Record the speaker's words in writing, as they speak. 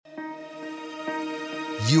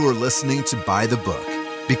You are listening to By the Book,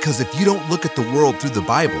 because if you don't look at the world through the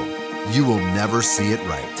Bible, you will never see it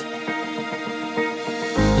right.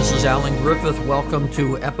 This is Alan Griffith. Welcome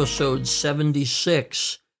to episode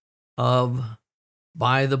 76 of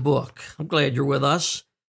By the Book. I'm glad you're with us.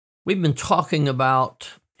 We've been talking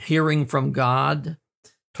about hearing from God,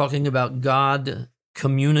 talking about God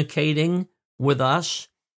communicating with us.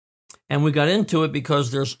 And we got into it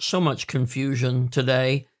because there's so much confusion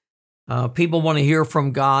today. People want to hear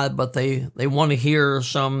from God, but they want to hear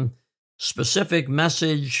some specific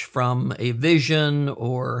message from a vision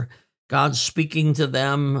or God speaking to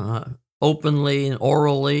them openly and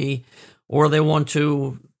orally, or they want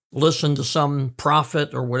to listen to some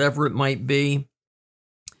prophet or whatever it might be.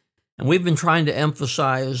 And we've been trying to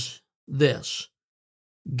emphasize this.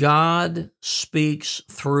 God speaks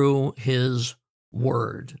through His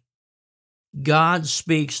Word. God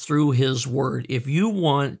speaks through His Word. If you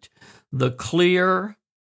want the clear,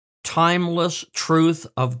 timeless truth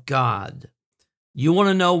of God, you want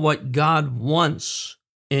to know what God wants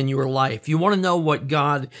in your life, you want to know what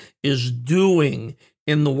God is doing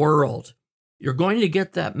in the world, you're going to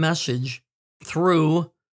get that message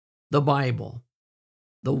through the Bible,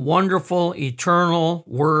 the wonderful, eternal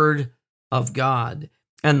Word of God.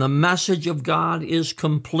 And the message of God is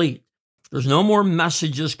complete. There's no more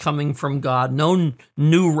messages coming from God, no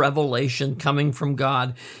new revelation coming from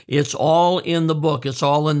God. It's all in the book. It's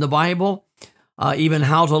all in the Bible. Even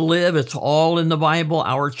how to live, it's all in the Bible.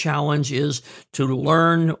 Our challenge is to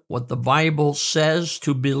learn what the Bible says,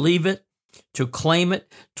 to believe it, to claim it,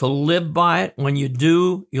 to live by it. When you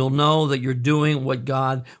do, you'll know that you're doing what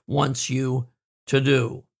God wants you to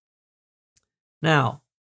do. Now,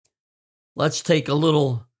 let's take a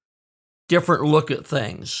little different look at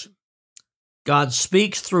things. God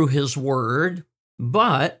speaks through His Word,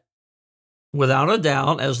 but without a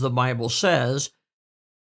doubt, as the Bible says,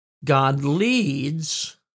 God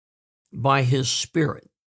leads by His Spirit.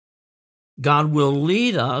 God will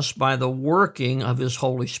lead us by the working of His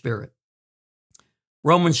Holy Spirit.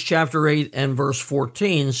 Romans chapter 8 and verse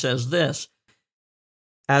 14 says this,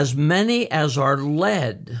 "As many as are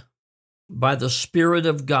led by the Spirit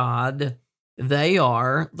of God, they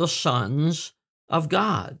are the sons of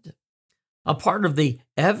God." A part of the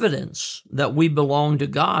evidence that we belong to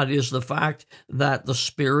God is the fact that the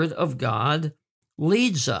Spirit of God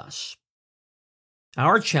leads us.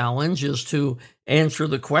 Our challenge is to answer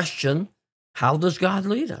the question, how does God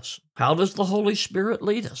lead us? How does the Holy Spirit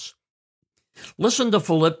lead us? Listen to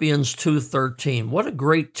Philippians 2:13. What a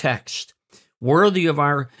great text, worthy of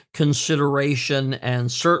our consideration,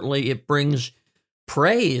 and certainly it brings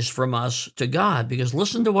praise from us to God, because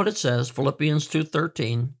listen to what it says, Philippians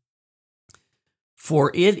 2:13.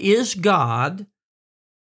 "For it is God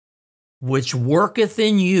which worketh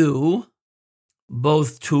in you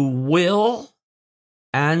both to will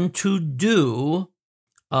and to do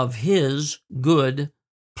of His good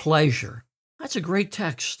pleasure." That's a great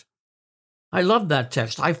text. I love that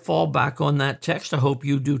text. I fall back on that text. I hope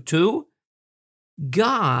you do too.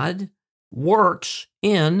 God works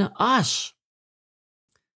in us.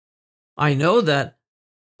 I know that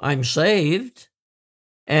I'm saved.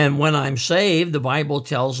 And when I'm saved, the Bible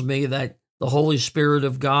tells me that the Holy Spirit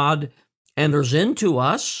of God enters into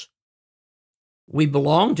us. We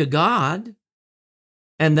belong to God.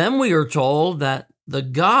 And then we are told that the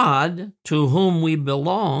God to whom we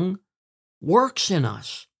belong works in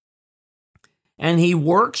us. And He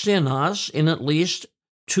works in us in at least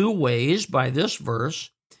two ways by this verse.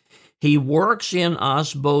 He works in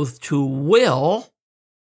us both to will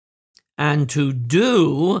and to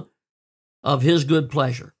do of His good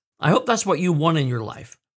pleasure. I hope that's what you want in your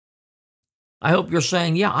life. I hope you're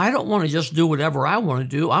saying, yeah, I don't want to just do whatever I want to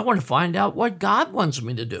do. I want to find out what God wants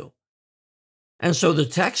me to do. And so the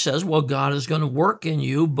text says, well, God is going to work in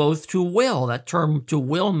you both to will. That term to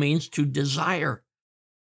will means to desire.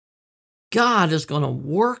 God is going to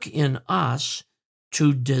work in us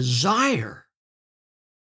to desire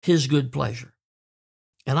His good pleasure.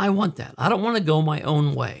 And I want that. I don't want to go my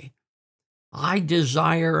own way. I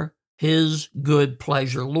desire His good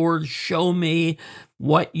pleasure. Lord, show me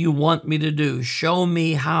what you want me to do. Show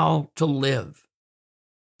me how to live.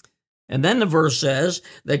 And then the verse says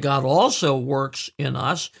that God also works in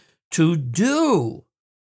us to do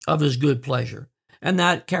of His good pleasure. And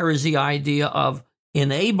that carries the idea of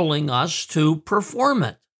enabling us to perform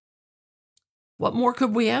it. What more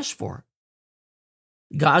could we ask for?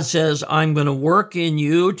 God says, I'm going to work in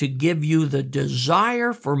you to give you the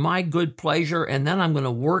desire for my good pleasure, and then I'm going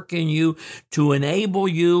to work in you to enable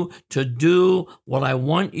you to do what I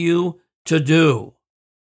want you to do.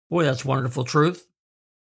 Boy, that's wonderful truth.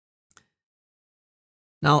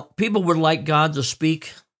 Now, people would like God to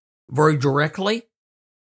speak very directly,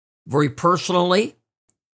 very personally.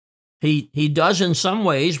 He does in some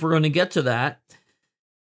ways. We're going to get to that.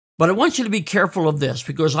 But I want you to be careful of this,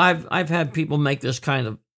 because I've had people make this kind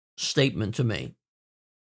of statement to me.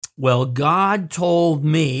 Well, God told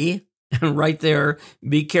me, and right there,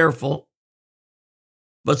 be careful.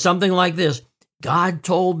 But something like this: God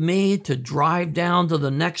told me to drive down to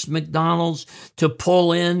the next McDonald's, to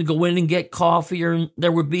pull in, go in and get coffee, or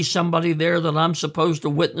there would be somebody there that I'm supposed to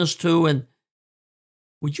witness to. And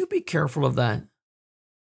would you be careful of that?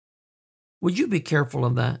 Would you be careful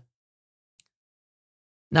of that?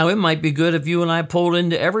 Now, it might be good if you and I pulled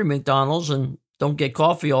into every McDonald's and don't get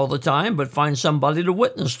coffee all the time, but find somebody to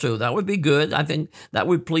witness to. That would be good. I think that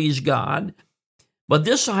would please God. But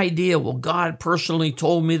this idea, well, God personally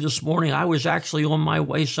told me this morning, I was actually on my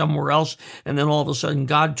way somewhere else, and then all of a sudden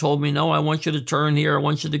God told me, no, I want you to turn here, I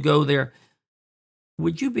want you to go there.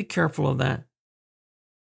 Would you be careful of that?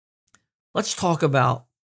 Let's talk about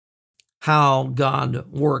how God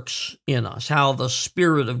works in us, how the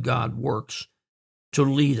Spirit of God works to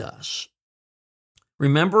lead us.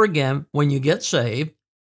 Remember again, when you get saved,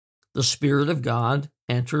 the Spirit of God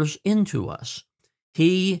enters into us.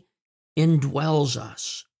 He indwells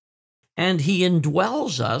us. And He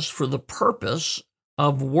indwells us for the purpose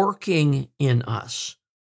of working in us.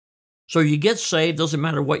 So you get saved, doesn't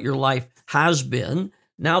matter what your life has been.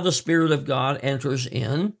 Now the Spirit of God enters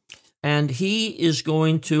in, and He is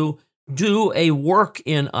going to do a work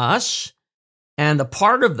in us. And a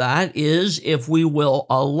part of that is, if we will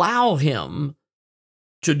allow Him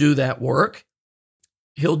to do that work,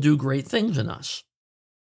 He'll do great things in us.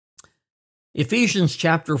 Ephesians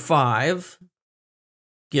chapter 5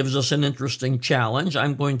 gives us an interesting challenge.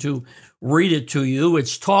 I'm going to read it to you.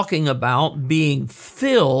 It's talking about being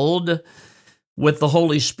filled with the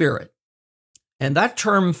Holy Spirit. And that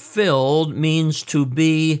term filled means to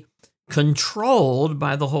be controlled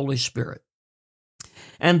by the Holy Spirit.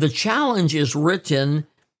 And the challenge is written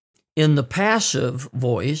in the passive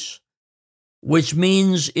voice, which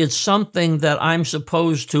means it's something that I'm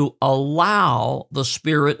supposed to allow the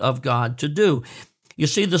Spirit of God to do. You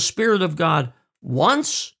see, the Spirit of God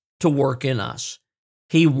wants to work in us.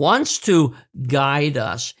 He wants to guide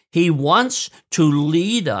us. He wants to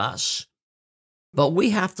lead us, but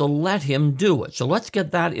we have to let Him do it. So let's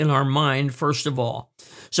get that in our mind first of all.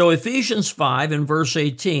 So Ephesians 5 in verse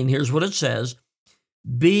 18, here's what it says: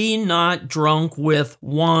 "Be not drunk with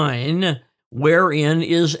wine, wherein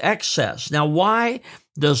is excess." Now, why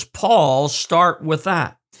does Paul start with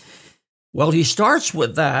that? Well, he starts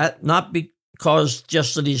with that not because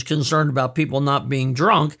just that he's concerned about people not being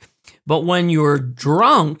drunk, but when you're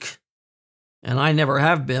drunk, and I never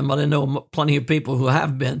have been, but I know plenty of people who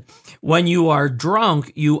have been, when you are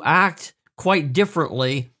drunk, you act quite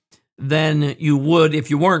differently than you would if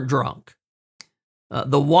you weren't drunk.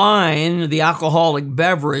 The wine, the alcoholic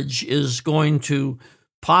beverage, is going to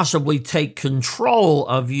possibly take control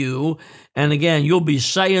of you. And again, you'll be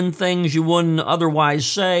saying things you wouldn't otherwise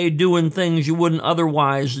say, doing things you wouldn't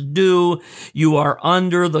otherwise do. You are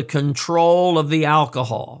under the control of the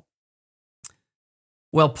alcohol.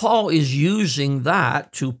 Well, Paul is using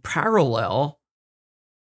that to parallel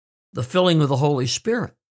the filling with the Holy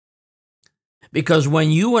Spirit. Because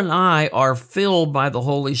when you and I are filled by the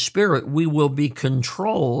Holy Spirit, we will be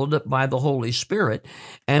controlled by the Holy Spirit,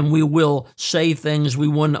 and we will say things we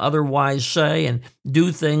wouldn't otherwise say and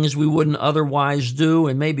do things we wouldn't otherwise do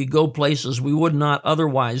and maybe go places we would not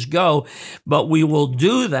otherwise go. But we will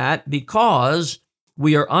do that because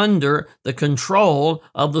we are under the control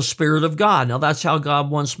of the Spirit of God. Now, that's how God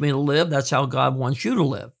wants me to live. That's how God wants you to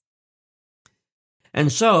live. And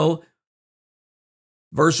so,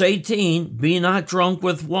 verse 18, "Be not drunk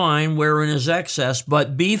with wine wherein is excess,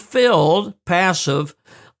 but be filled," passive,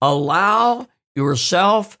 allow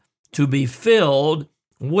yourself to be filled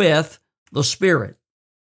with the Spirit.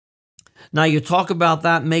 Now, you talk about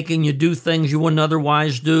that making you do things you wouldn't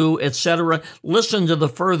otherwise do, etc. Listen to the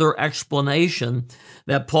further explanation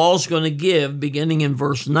that Paul's going to give beginning in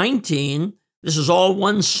verse 19. This is all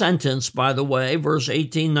one sentence, by the way, verse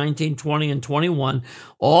 18, 19, 20, and 21.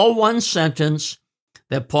 All one sentence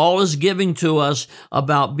that Paul is giving to us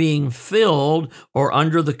about being filled or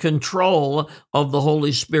under the control of the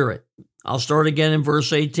Holy Spirit. I'll start again in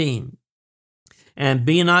verse 18. "And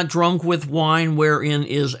be not drunk with wine wherein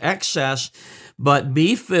is excess, but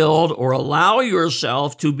be filled," or allow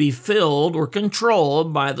yourself to be filled or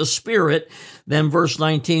controlled by the Spirit. Then verse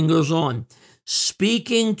 19 goes on,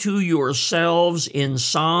 "Speaking to yourselves in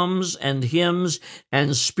psalms and hymns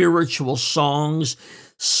and spiritual songs,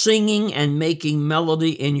 singing and making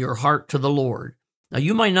melody in your heart to the Lord." Now,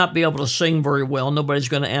 you might not be able to sing very well. Nobody's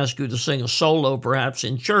going to ask you to sing a solo, perhaps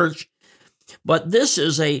in church, but this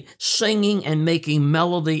is a singing and making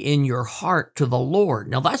melody in your heart to the Lord.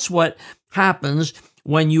 Now, that's what happens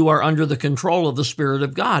when you are under the control of the Spirit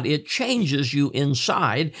of God. It changes you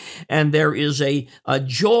inside, and there is a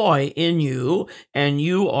joy in you, and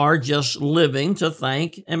you are just living to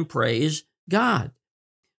thank and praise God.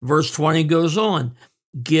 Verse 20 goes on,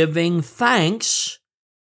 giving thanks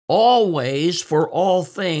always for all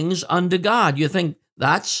things unto God. You think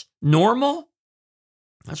that's normal?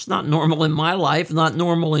 That's not normal in my life, not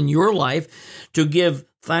normal in your life, to give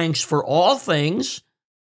thanks for all things.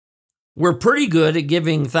 We're pretty good at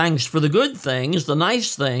giving thanks for the good things, the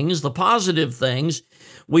nice things, the positive things.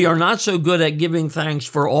 We are not so good at giving thanks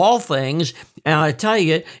for all things. And I tell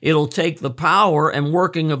you, it'll take the power and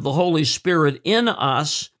working of the Holy Spirit in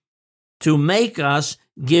us to make us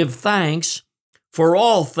give thanks for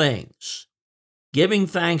all things. Giving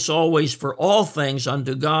thanks always for all things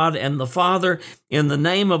unto God and the Father in the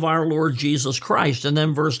name of our Lord Jesus Christ. And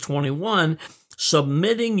then verse 21,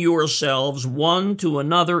 submitting yourselves one to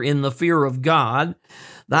another in the fear of God.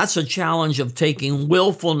 That's a challenge of taking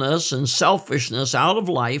willfulness and selfishness out of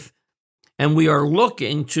life, and we are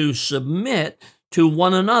looking to submit to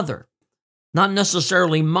one another. Not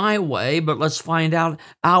necessarily my way, but let's find out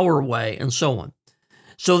our way, and so on.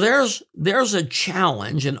 So there's a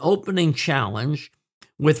challenge, an opening challenge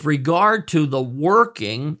with regard to the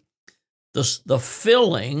working, the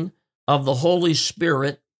filling of the Holy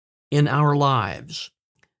Spirit in our lives.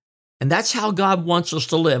 And that's how God wants us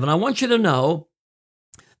to live. And I want you to know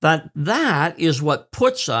that that is what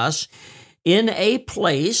puts us in a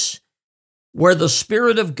place where the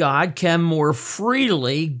Spirit of God can more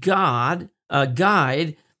freely guide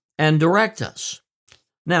and direct us.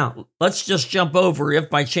 Now, let's just jump over.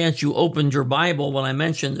 If by chance you opened your Bible when I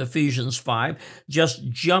mentioned Ephesians 5, just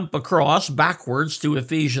jump across backwards to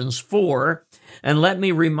Ephesians 4, and let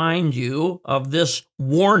me remind you of this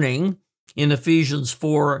warning in Ephesians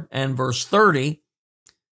 4 and verse 30,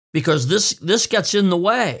 because this gets in the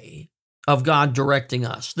way of God directing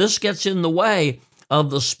us. This gets in the way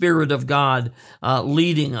of the Spirit of God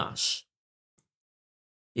leading us.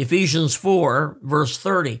 Ephesians 4, verse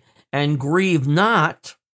 30, and grieve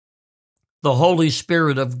not the Holy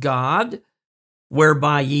Spirit of God,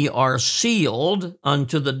 whereby ye are sealed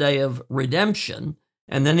unto the day of redemption.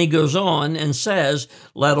 And then he goes on and says,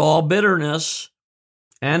 let all bitterness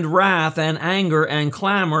and wrath and anger and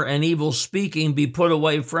clamor and evil speaking be put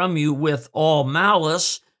away from you with all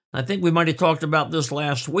malice. I think we might have talked about this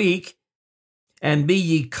last week. And be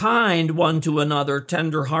ye kind one to another,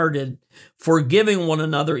 tender-hearted, forgiving one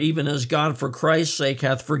another, even as God for Christ's sake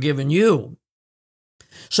hath forgiven you.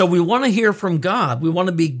 So we want to hear from God. We want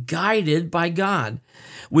to be guided by God.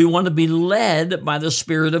 We want to be led by the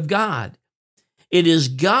Spirit of God. It is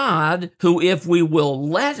God who, if we will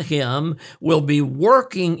let him, will be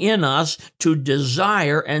working in us to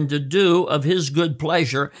desire and to do of his good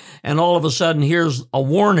pleasure. And all of a sudden, here's a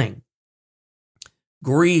warning.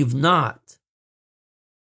 Grieve not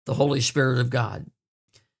the Holy Spirit of God.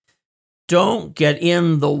 Don't get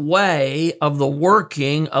in the way of the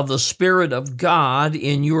working of the Spirit of God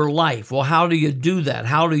in your life. Well, how do you do that?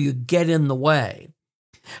 How do you get in the way?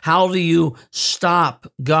 How do you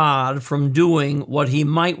stop God from doing what he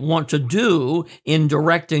might want to do in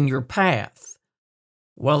directing your path?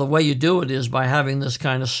 Well, the way you do it is by having this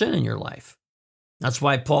kind of sin in your life. That's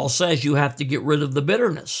why Paul says you have to get rid of the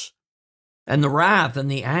bitterness and the wrath and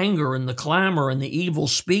the anger and the clamor and the evil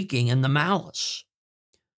speaking and the malice.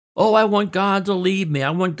 Oh, I want God to lead me. I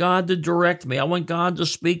want God to direct me. I want God to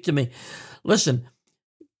speak to me. Listen,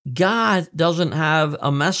 God doesn't have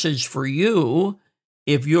a message for you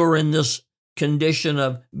if you're in this condition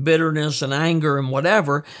of bitterness and anger and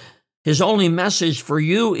whatever. His only message for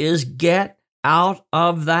you is get out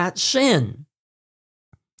of that sin.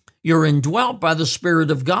 You're indwelt by the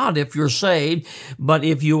Spirit of God if you're saved, but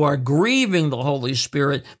if you are grieving the Holy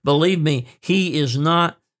Spirit, believe me, he is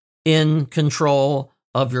not in control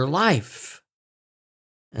of your life.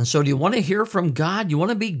 And so do you want to hear from God? You want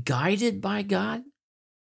to be guided by God?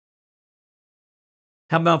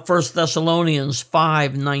 How about 1 Thessalonians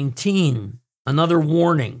 5:19? Another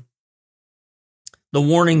warning. The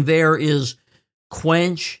warning there is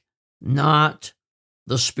quench not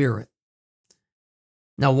the Spirit.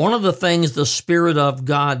 Now, one of the things the Spirit of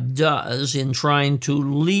God does in trying to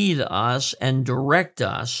lead us and direct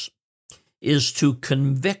us is to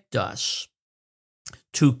convict us,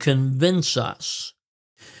 to convince us,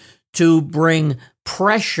 to bring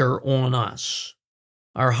pressure on us,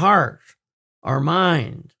 our heart, our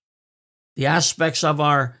mind, the aspects of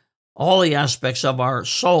our all the aspects of our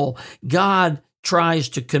soul, God tries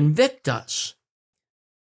to convict us.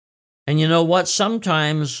 And you know what?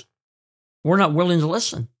 Sometimes we're not willing to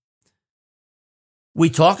listen. We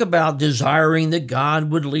talk about desiring that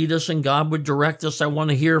God would lead us and God would direct us. I want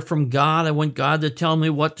to hear from God. I want God to tell me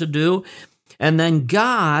what to do. And then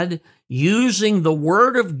God, using the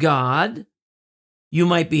Word of God, you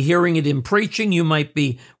might be hearing it in preaching, you might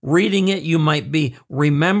be reading it, you might be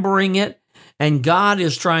remembering it, and God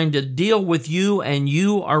is trying to deal with you, and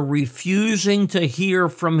you are refusing to hear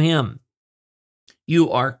from Him. You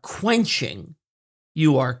are quenching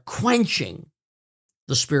the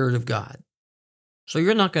Spirit of God. So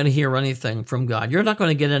you're not going to hear anything from God. You're not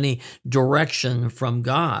going to get any direction from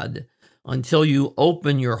God until you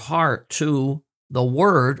open your heart to the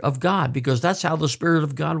Word of God, because that's how the Spirit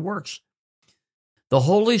of God works. The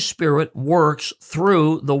Holy Spirit works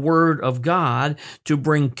through the Word of God to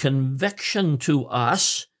bring conviction to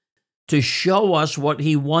us, to show us what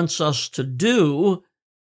He wants us to do.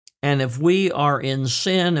 And if we are in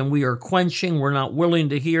sin and we are quenching, we're not willing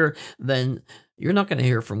to hear, then you're not going to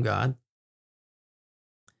hear from God.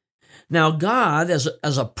 Now, God,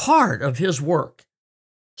 as a part of His work,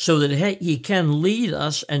 so that He can lead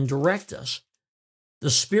us and direct us, the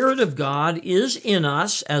Spirit of God is in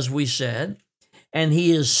us, as we said, and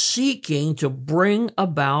He is seeking to bring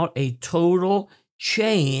about a total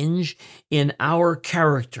change in our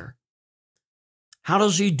character. How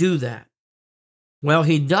does He do that? Well,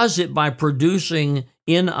 He does it by producing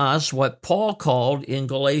in us what Paul called in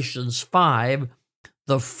Galatians 5,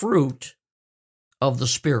 the fruit of the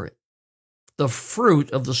Spirit. The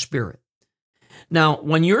fruit of the Spirit. Now,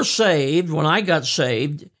 when you're saved, when I got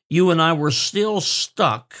saved, you and I were still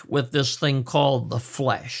stuck with this thing called the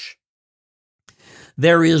flesh.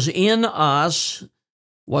 There is in us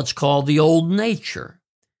what's called the old nature.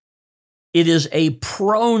 It is a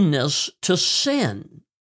proneness to sin.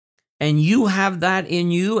 And you have that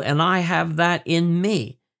in you, and I have that in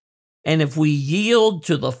me. And if we yield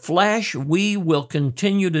to the flesh, we will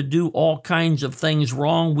continue to do all kinds of things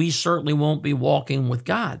wrong. We certainly won't be walking with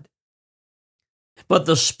God. But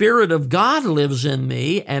the Spirit of God lives in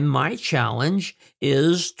me, and my challenge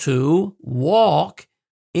is to walk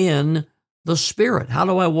in the Spirit. How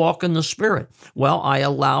do I walk in the Spirit? Well, I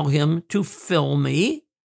allow Him to fill me.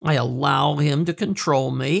 I allow Him to control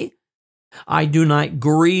me. I do not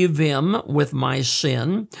grieve Him with my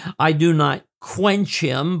sin. I do not quench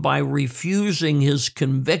Him by refusing His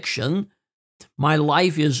conviction. My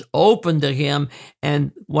life is open to Him,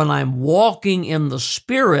 and when I'm walking in the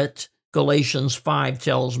Spirit, Galatians 5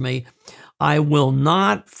 tells me, I will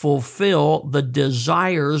not fulfill the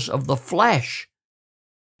desires of the flesh.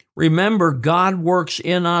 Remember, God works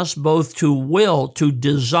in us both to will, to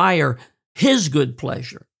desire His good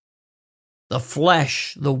pleasure. The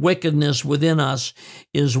flesh, the wickedness within us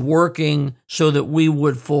is working so that we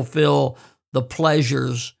would fulfill the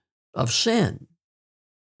pleasures of sin.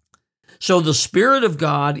 So the Spirit of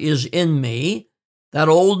God is in me. That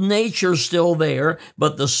old nature's still there,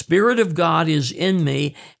 but the Spirit of God is in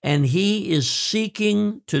me, and He is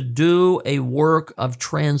seeking to do a work of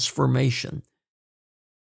transformation.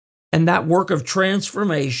 And that work of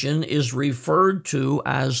transformation is referred to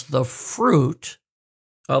as the fruit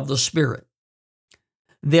of the Spirit.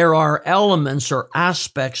 There are elements or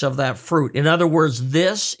aspects of that fruit. In other words,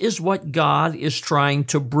 this is what God is trying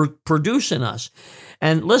to produce in us.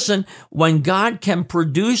 And listen, when God can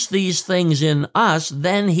produce these things in us,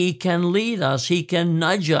 then He can lead us, He can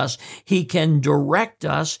nudge us, He can direct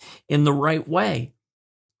us in the right way.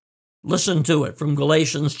 Listen to it from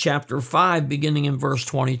Galatians chapter 5, beginning in verse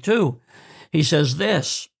 22. He says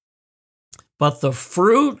this, but the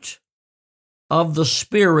fruit of the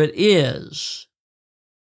Spirit is,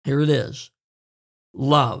 here it is,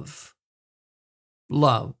 love.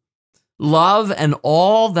 Love. Love and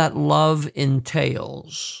all that love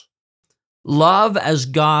entails. Love as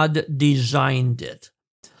God designed it.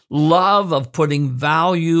 Love of putting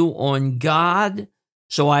value on God,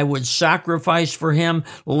 so I would sacrifice for Him.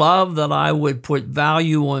 Love that I would put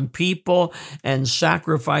value on people and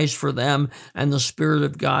sacrifice for them. And the Spirit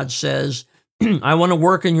of God says, I want to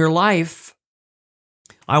work in your life.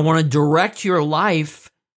 I want to direct your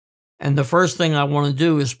life. And the first thing I want to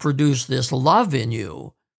do is produce this love in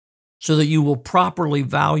you so that you will properly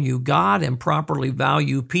value God and properly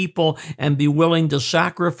value people and be willing to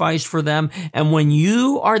sacrifice for them. And when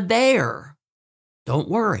you are there, don't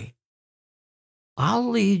worry. I'll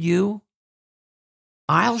lead you.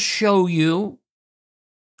 I'll show you.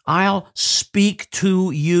 I'll speak to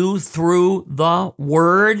you through the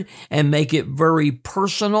Word and make it very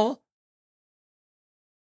personal.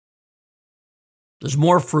 There's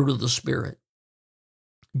more fruit of the Spirit.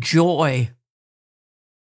 Joy.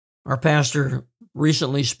 Our pastor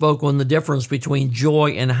recently spoke on the difference between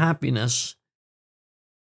joy and happiness.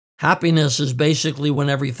 Happiness is basically when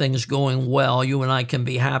everything's going well. You and I can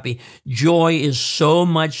be happy. Joy is so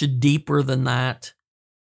much deeper than that.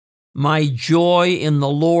 My joy in the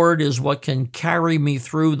Lord is what can carry me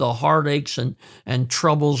through the heartaches and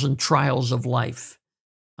troubles and trials of life.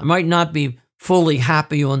 I might not be fully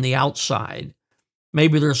happy on the outside.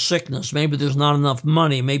 Maybe there's sickness. Maybe there's not enough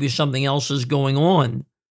money. Maybe something else is going on.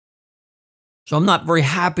 So I'm not very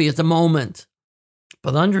happy at the moment.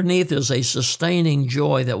 But underneath is a sustaining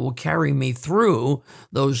joy that will carry me through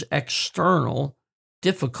those external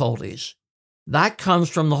difficulties. That comes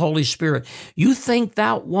from the Holy Spirit. You think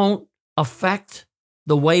that won't affect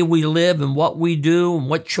the way we live and what we do and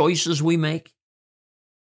what choices we make?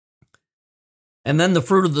 And then the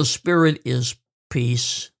fruit of the Spirit is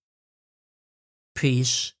peace.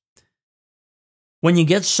 Peace. When you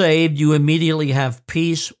get saved, you immediately have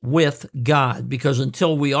peace with God, because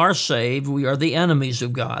until we are saved, we are the enemies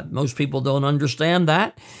of God. Most people don't understand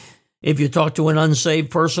that. If you talk to an unsaved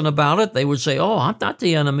person about it, they would say, oh, I'm not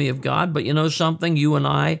the enemy of God. But you know something? You and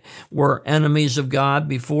I were enemies of God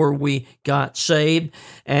before we got saved.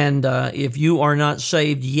 And if you are not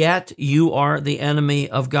saved yet, you are the enemy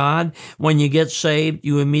of God. When you get saved,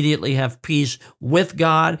 you immediately have peace with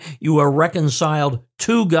God. You are reconciled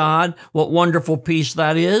to God. What wonderful peace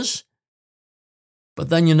that is. But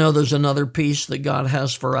then you know there's another peace that God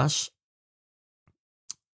has for us.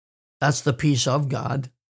 That's the peace of God.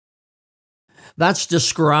 That's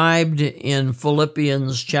described in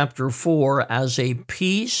Philippians chapter 4 as a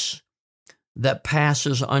peace that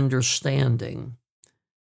passes understanding.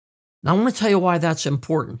 Now, I want to tell you why that's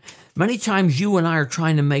important. Many times you and I are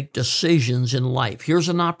trying to make decisions in life. Here's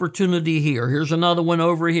an opportunity here. Here's another one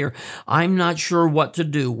over here. I'm not sure what to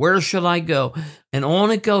do. Where should I go? And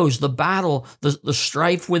on it goes, the battle, the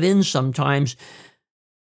strife within sometimes.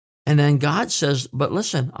 And then God says, but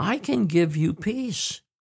listen, I can give you peace.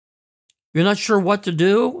 You're not sure what to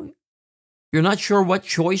do? You're not sure what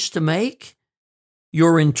choice to make?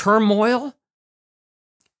 You're in turmoil?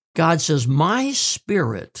 God says, my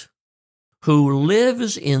Spirit, who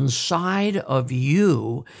lives inside of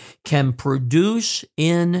you, can produce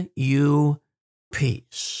in you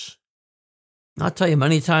peace. I'll tell you,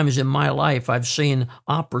 many times in my life, I've seen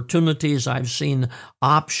opportunities, I've seen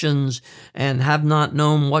options, and have not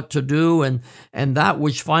known what to do, and that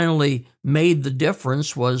which finally made the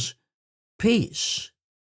difference was peace.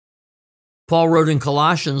 Paul wrote in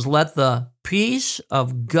Colossians, let the peace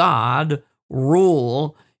of God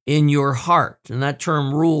rule in your heart. And that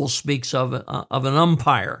term rule speaks of an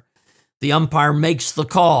umpire. The umpire makes the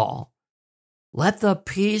call. Let the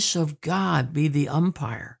peace of God be the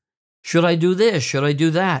umpire. Should I do this? Should I do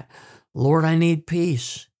that? Lord, I need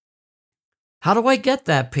peace. How do I get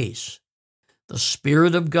that peace? The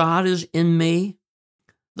Spirit of God is in me.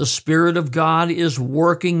 The Spirit of God is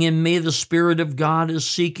working in me. The Spirit of God is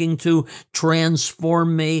seeking to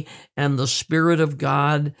transform me, and the Spirit of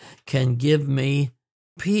God can give me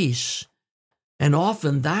peace. And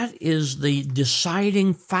often that is the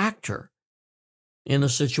deciding factor in a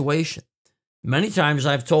situation. Many times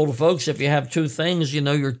I've told folks, if you have two things,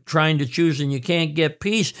 you're trying to choose and you can't get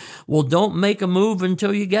peace, well, don't make a move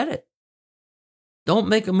until you get it. Don't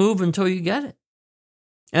make a move until you get it.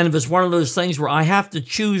 And if it's one of those things where I have to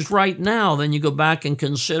choose right now, then you go back and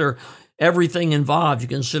consider everything involved. You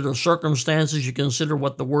consider circumstances. You consider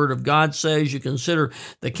what the Word of God says. You consider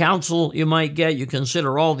the counsel you might get. You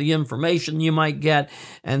consider all the information you might get,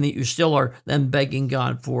 and that you still are then begging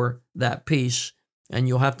God for that peace. And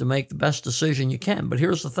you'll have to make the best decision you can. But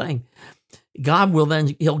here's the thing. God will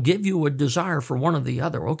then, He'll give you a desire for one or the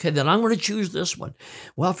other. Okay, then I'm going to choose this one.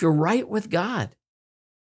 Well, if you're right with God,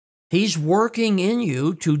 He's working in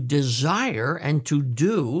you to desire and to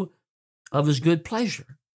do of His good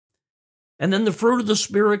pleasure. And then the fruit of the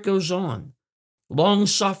Spirit goes on.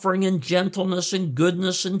 Long-suffering and gentleness and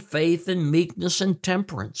goodness and faith and meekness and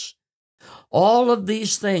temperance. All of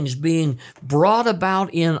these things being brought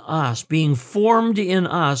about in us, being formed in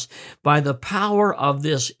us by the power of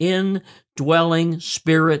this indwelling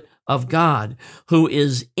Spirit of God, who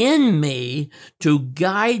is in me to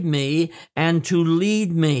guide me and to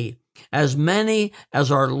lead me. As many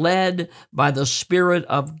as are led by the Spirit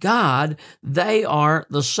of God, they are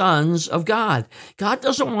the sons of God. God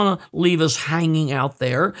doesn't want to leave us hanging out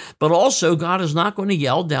there, but also God is not going to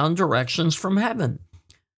yell down directions from heaven.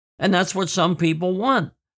 And that's what some people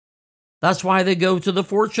want. That's why they go to the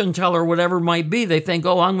fortune teller, whatever it might be. They think,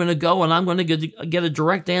 oh, I'm going to go and I'm going to get a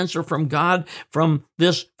direct answer from God from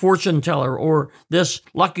this fortune teller or this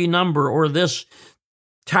lucky number or this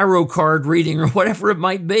tarot card reading or whatever it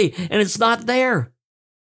might be. And it's not there.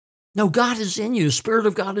 No, God is in you. The Spirit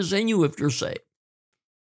of God is in you if you're saved.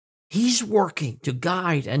 He's working to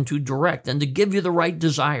guide and to direct and to give you the right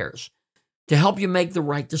desires, to help you make the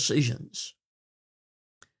right decisions.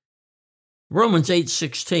 Romans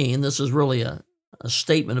 8:16, this is really a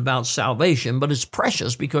statement about salvation, but it's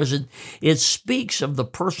precious because it speaks of the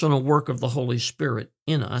personal work of the Holy Spirit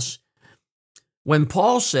in us. When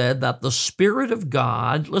Paul said that the Spirit of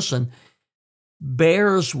God, listen,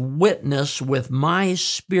 bears witness with my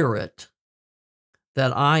spirit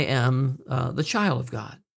that I am the child of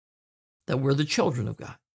God, that we're the children of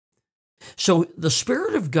God. So the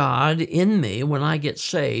Spirit of God in me, when I get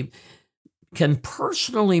saved, can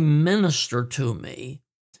personally minister to me.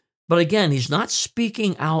 But again, he's not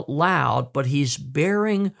speaking out loud, but he's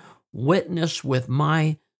bearing witness with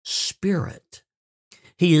my spirit.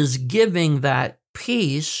 He is giving that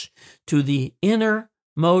peace to the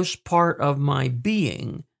innermost part of my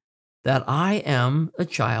being that I am a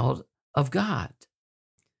child of God.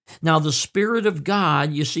 Now, the Spirit of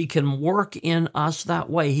God, you see, can work in us that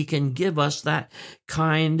way. He can give us that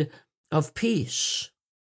kind of peace.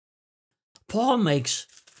 Paul makes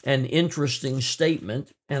an interesting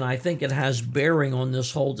statement, and I think it has bearing on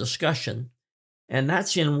this whole discussion, and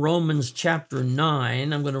that's in Romans chapter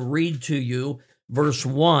 9. I'm going to read to you verse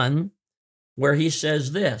 1, where he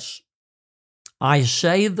says this, I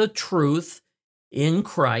say the truth in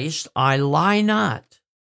Christ, I lie not.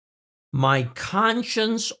 My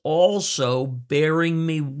conscience also bearing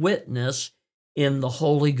me witness in the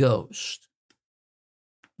Holy Ghost.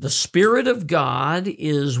 The Spirit of God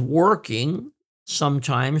is working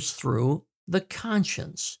sometimes through the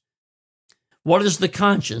conscience. What is the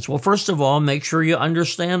conscience? Well, first of all, make sure you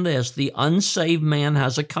understand this. The unsaved man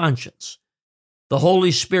has a conscience. The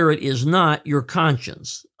Holy Spirit is not your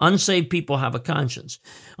conscience. Unsaved people have a conscience.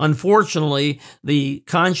 Unfortunately, the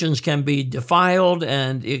conscience can be defiled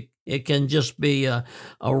and it can just be a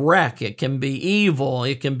wreck. It can be evil.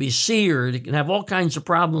 It can be seared. It can have all kinds of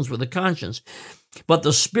problems with the conscience. But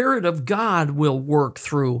the Spirit of God will work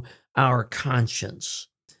through our conscience.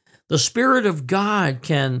 The Spirit of God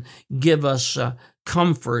can give us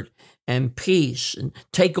comfort and peace and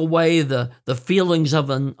take away the feelings of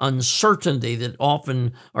an uncertainty that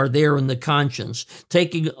often are there in the conscience,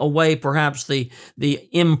 taking away perhaps the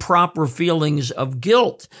improper feelings of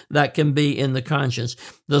guilt that can be in the conscience.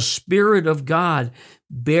 The Spirit of God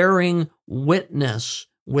bearing witness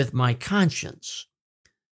with my conscience.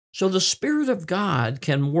 So the Spirit of God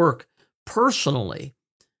can work personally,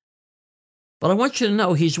 but I want you to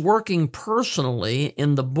know he's working personally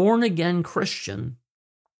in the born-again Christian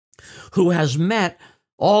who has met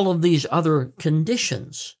all of these other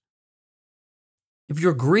conditions. If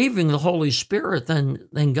you're grieving the Holy Spirit,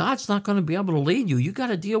 then God's not going to be able to lead you. You got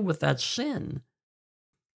to deal with that sin.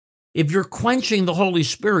 If you're quenching the Holy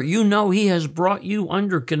Spirit, you know he has brought you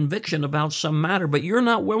under conviction about some matter, but you're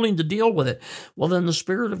not willing to deal with it. Well, then the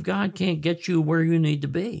Spirit of God can't get you where you need to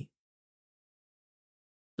be.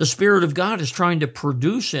 The Spirit of God is trying to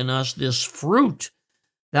produce in us this fruit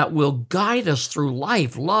that will guide us through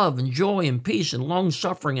life, love and joy and peace and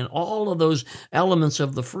long-suffering and all of those elements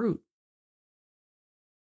of the fruit.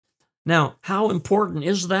 Now, how important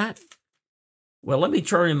is that? Well, let me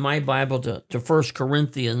turn in my Bible to 1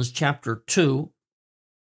 Corinthians chapter 2,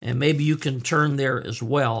 and maybe you can turn there as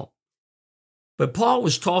well. But Paul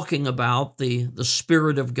was talking about the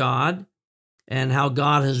Spirit of God and how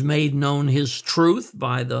God has made known his truth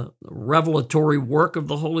by the revelatory work of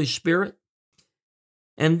the Holy Spirit.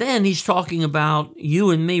 And then he's talking about you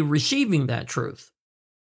and me receiving that truth.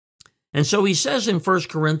 And so he says in 1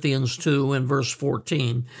 Corinthians 2 and verse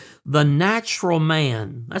 14, the natural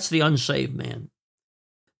man, that's the unsaved man,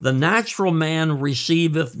 the natural man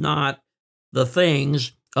receiveth not the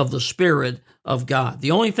things of the Spirit of God.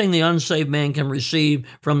 The only thing the unsaved man can receive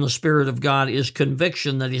from the Spirit of God is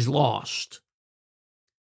conviction that he's lost.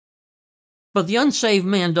 But the unsaved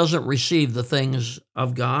man doesn't receive the things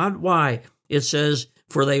of God. Why? It says,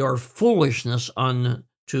 for they are foolishness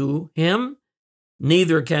unto him,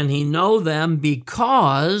 neither can he know them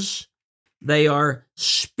because they are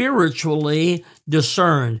spiritually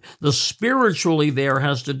discerned. The spiritually there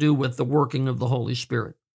has to do with the working of the Holy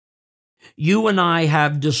Spirit. You and I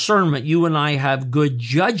have discernment. You and I have good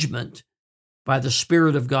judgment by the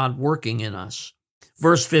Spirit of God working in us.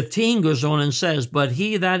 Verse 15 goes on and says, but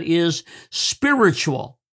he that is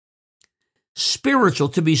spiritual. spiritual.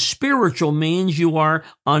 To be spiritual means you are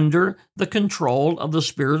under the control of the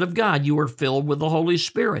Spirit of God. You are filled with the Holy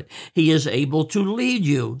Spirit. He is able to lead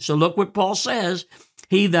you. So look what Paul says.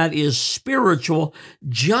 He that is spiritual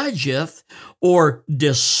judgeth or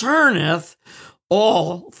discerneth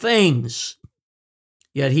all things.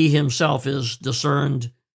 Yet he himself is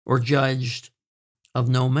discerned or judged of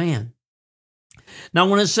no man. Now,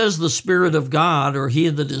 when it says the Spirit of God, or he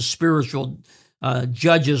that is spiritual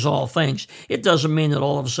judges all things, it doesn't mean that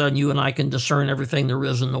all of a sudden you and I can discern everything there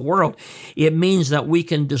is in the world. It means that we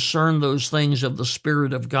can discern those things of the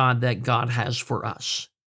Spirit of God that God has for us.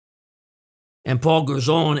 And Paul goes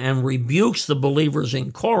on and rebukes the believers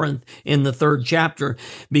in Corinth in the 3rd chapter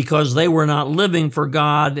because they were not living for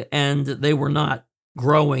God and they were not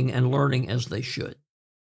growing and learning as they should.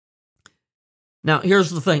 Now, here's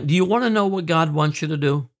the thing. Do you want to know what God wants you to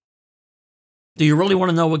do? Do you really want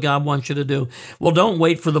to know what God wants you to do? Well, don't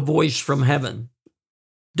wait for the voice from heaven.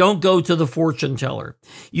 Don't go to the fortune teller.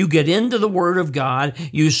 You get into the Word of God.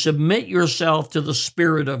 You submit yourself to the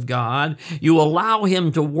Spirit of God. You allow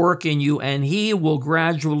Him to work in you, and He will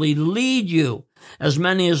gradually lead you. As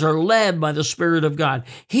many as are led by the Spirit of God,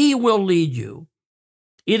 He will lead you.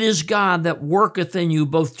 It is God that worketh in you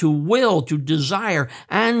both to will, to desire,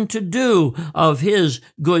 and to do of His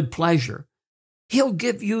good pleasure. He'll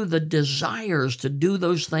give you the desires to do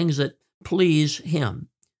those things that please Him.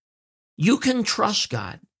 You can trust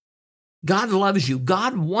God. God loves you.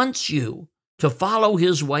 God wants you to follow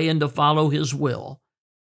His way and to follow His will.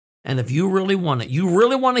 And if you really want it, you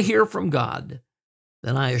really want to hear from God,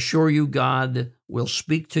 then I assure you God will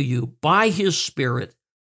speak to you by His Spirit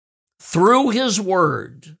through His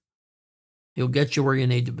Word. He'll get you where you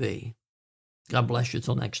need to be. God bless you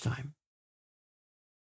till next time.